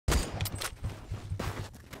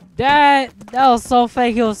That was so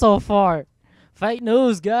fake. He was so far. Fake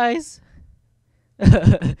news, guys.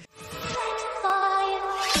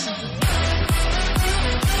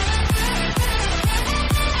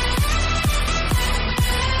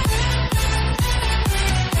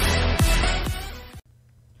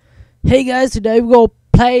 Hey guys, today we're gonna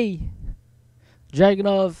play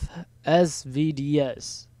Dragunov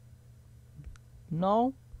SVDS.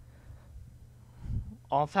 No?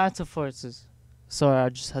 On Phantom Forces. Sorry, I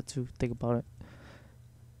just had to think about it.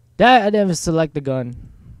 I didn't select the gun.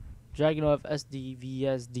 Dragunov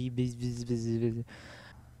SVDS.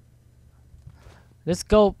 This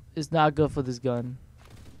scope is not good for this gun.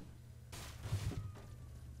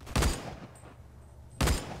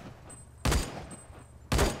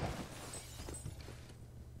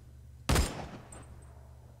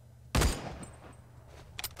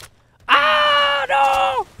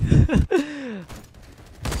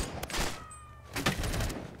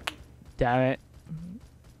 Damn it.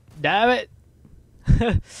 Damn it.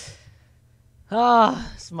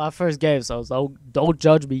 It's my first game, so don't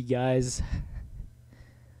judge me, guys.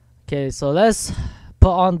 Okay, so let's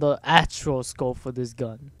put on the actual scope for this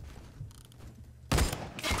gun.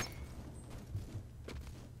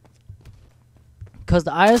 Cause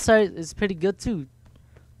the iron sight is pretty good too.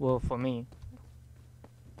 Well, for me.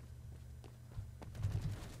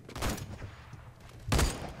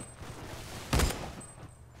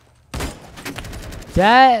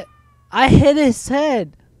 That I hit his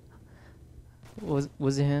head. Was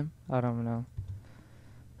it him? I don't know.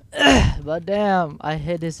 But damn, I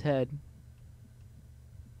hit his head.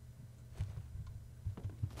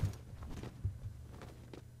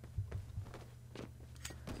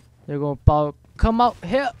 They're gonna come out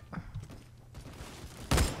here.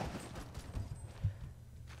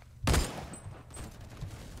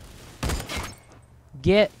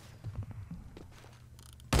 Get.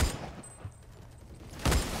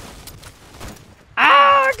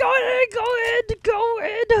 Go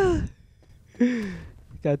in.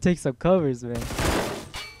 Gotta take some covers, man.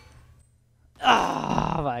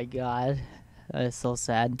 Oh my god. That is so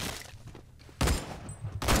sad.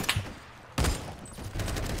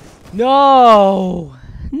 No!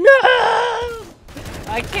 No!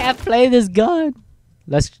 I can't play this gun.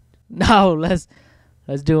 Let's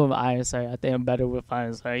do an iron sight. I think I'm better with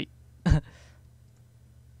iron sight.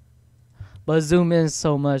 But zoom in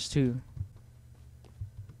so much too.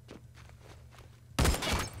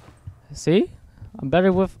 See? I'm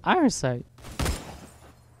better with iron sight.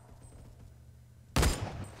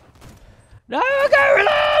 No, I got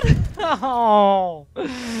reload! Oh.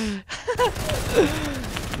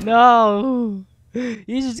 No.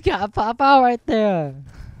 You just gotta pop out right there.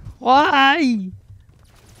 Why?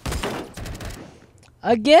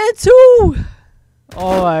 Again too?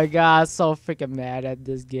 Oh my god, so freaking mad at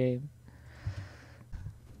this game.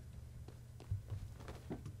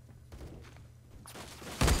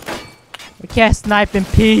 I can't snipe in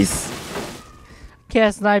peace.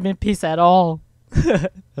 Can't snipe in peace at all. I'm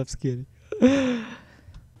just kidding.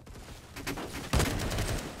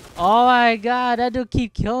 Oh my god, that dude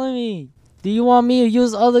keep killing me. Do you want me to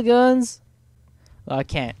use other guns? Well, I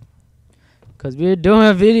can't. Because we're doing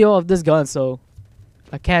a video of this gun, so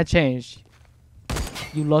I can't change.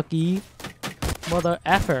 You lucky mother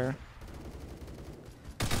effer.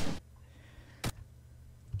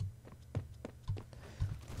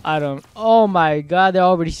 Oh my god, they're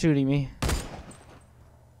already shooting me.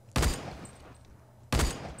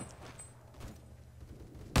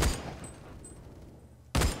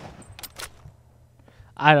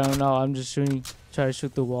 I don't know, I'm just trying to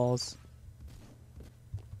shoot the walls.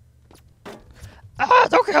 Ah,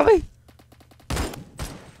 don't kill me!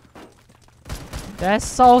 That's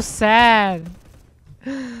so sad.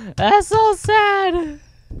 That's so sad.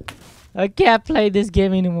 I can't play this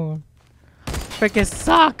game anymore. Freaking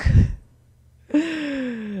suck.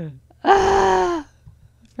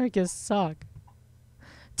 Freaking suck.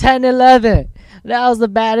 10-11. That was the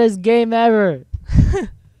baddest game ever.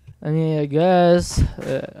 I mean, I guess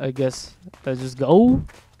let's just go.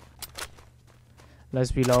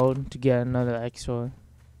 Let's reload to get another extra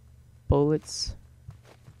bullets.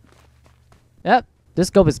 Yep, this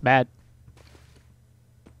scope is bad.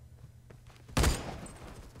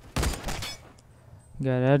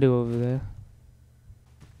 Got that dude over there.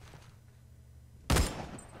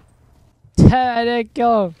 I didn't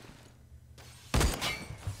kill him.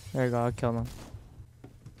 There you go, I killed him.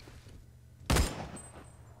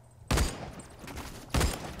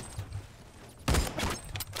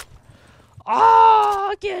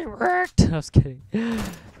 Oh, get wrecked. I was kidding.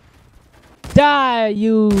 Die,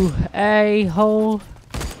 you a-hole.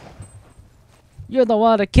 You're the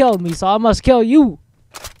one that killed me, so I must kill you.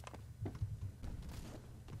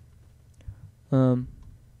 Can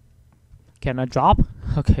I drop?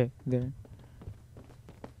 Okay, there.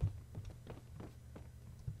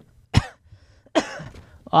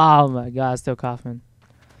 Oh my god, still coughing.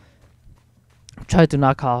 Tried to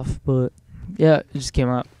not cough, but yeah, it just came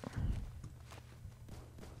out.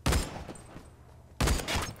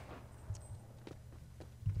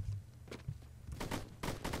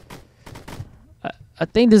 I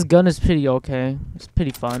think this gun is pretty okay. It's pretty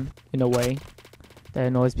fun in a way that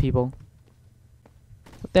annoys people.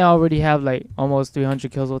 But they already have like almost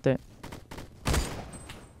 300 kills with it.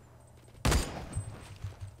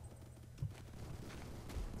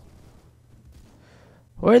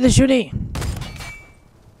 Where are they shooting?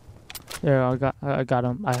 There, I got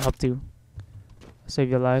him. I helped you. Save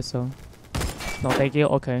your life, so no thank you.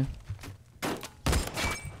 Okay.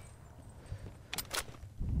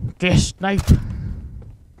 Fish knife.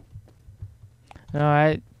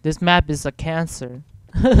 Alright, this map is a cancer.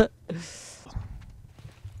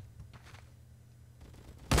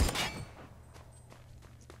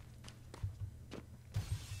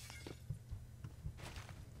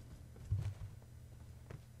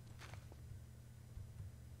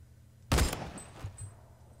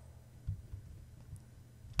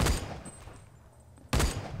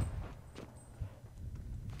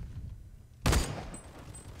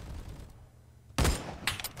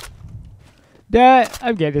 Dad,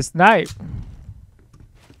 I'm getting sniped.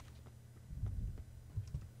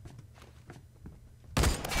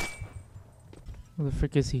 Where the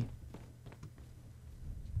frick is he?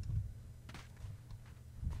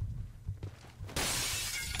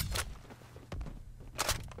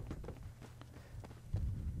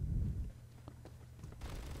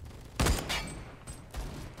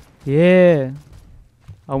 Yeah,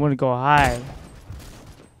 I want to go high.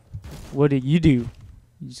 What did you do?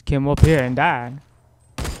 You just came up here and died.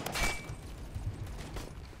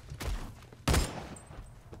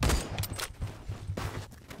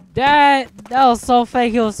 That was so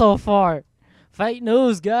fake. He was so far. Fake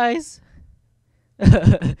news, guys.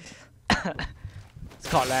 It's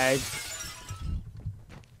called lag.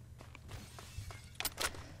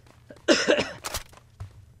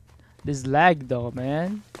 This lag though,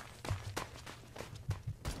 man.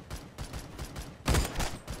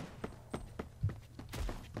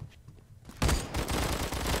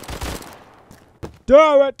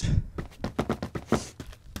 Damn it!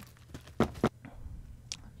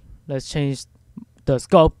 Let's change the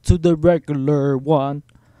scope to the regular one.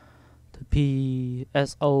 The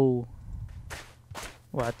PSO.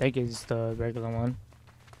 Well, I think it's the regular one.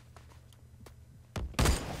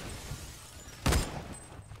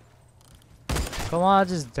 Come on,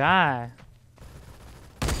 just die.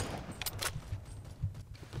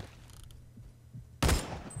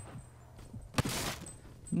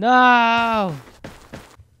 No!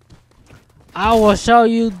 I will show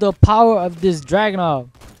you the power of this Dragunov.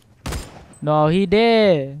 No, he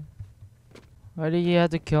did. Why did you have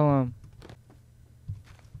to kill him?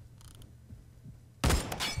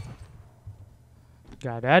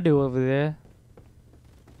 Got that dude over there.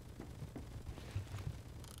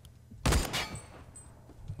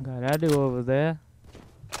 Got that dude over there.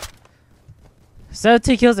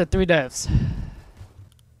 17 kills and 3 deaths.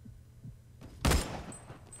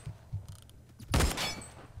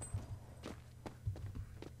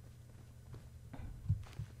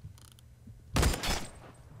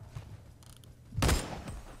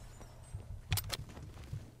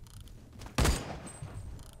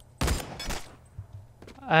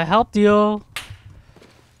 I helped you.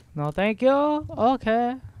 No, thank you.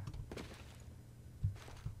 Okay.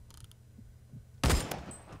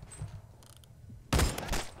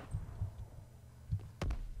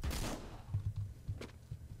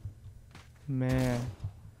 Man,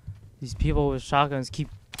 these people with shotguns keep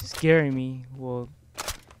scaring me. Well,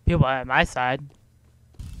 people at my side.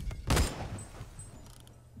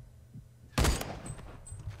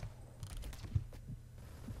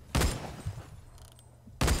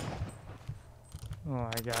 Oh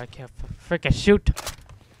my god, I can't freaking shoot.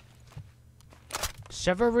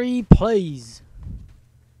 Chivalry plays.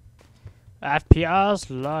 FPS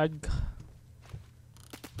lag.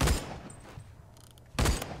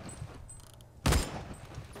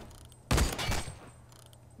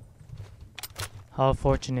 How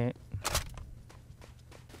fortunate.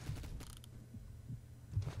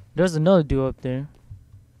 There's another dude up there.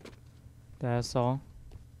 That's all.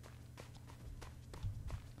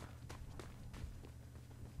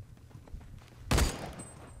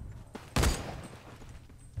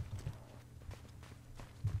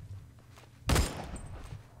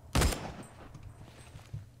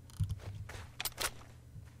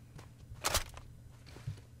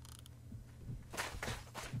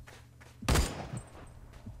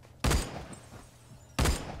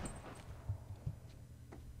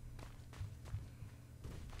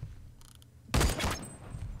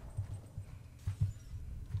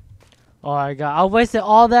 Oh my god, I wasted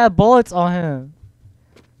all that bullets on him.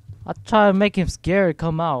 I try to make him scared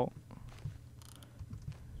come out.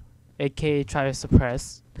 AKA try to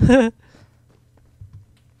suppress.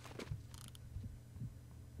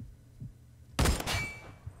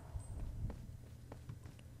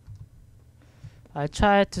 I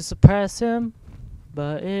tried to suppress him,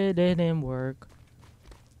 but it didn't work.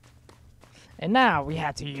 And now we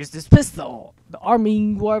had to use this pistol. The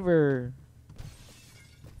army whatever.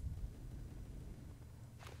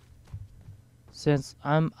 Since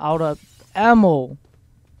I'm out of ammo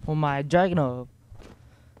for my Dragunov.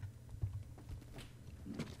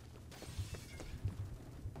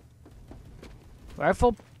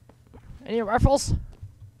 Rifle? Any rifles?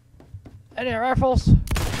 Any rifles?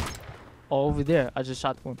 Oh, over there. I just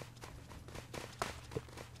shot one.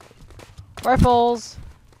 Rifles!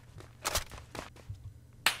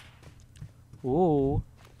 Ooh.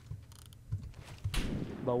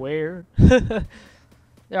 But where?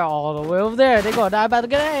 They're all the way over there. They're gonna die by the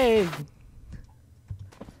grenade.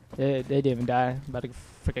 They didn't even die by the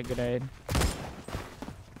freaking grenade.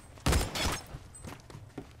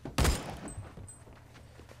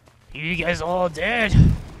 You guys all dead.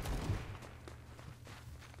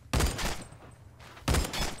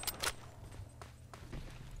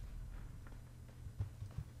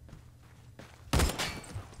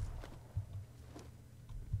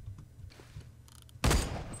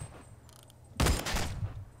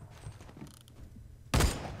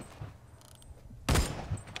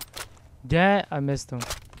 Yeah, I missed him.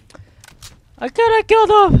 I could have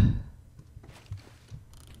killed him.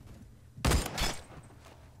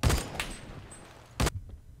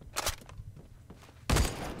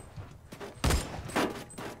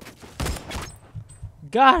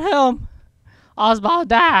 Got him. I was about to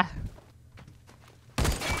die. I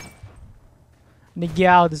need to get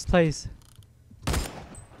out of this place.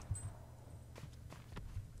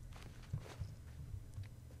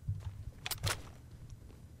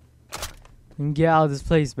 And get out of this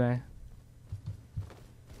place, man.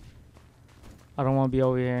 I don't want to be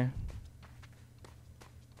over here.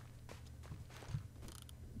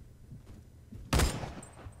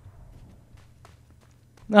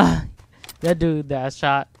 That dude that I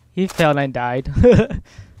shot, he fell and died.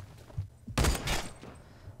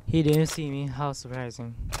 He didn't see me. How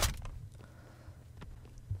surprising.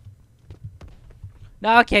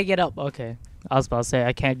 Now I can't get up. Okay. I was about to say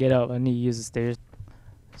I can't get up. I need to use the stairs.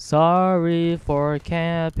 Sorry for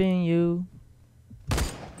camping you.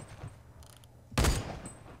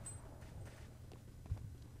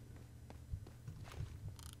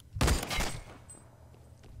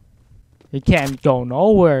 You can't go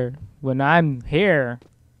nowhere when I'm here.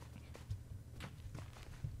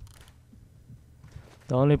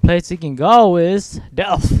 The only place you can go is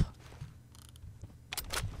death.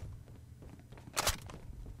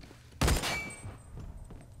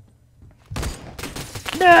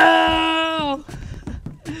 No!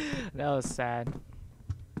 That was sad.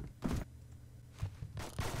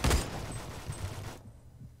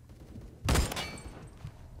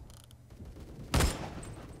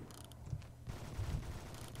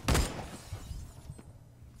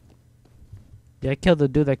 Did I kill the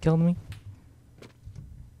dude that killed me?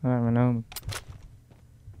 I don't even know.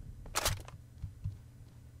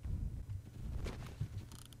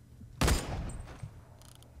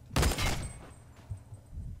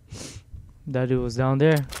 That dude was down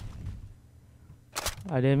there.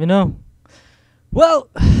 I didn't even know. Well,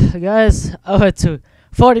 guys, I went to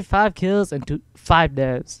 45 kills and 5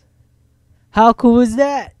 deaths. How cool is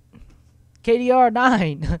that? KDR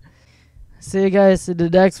 9. See you guys in the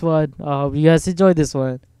next one. I hope you guys enjoyed this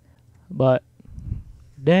one. But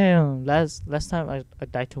damn, last time I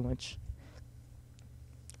died too much.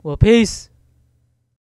 Well, peace.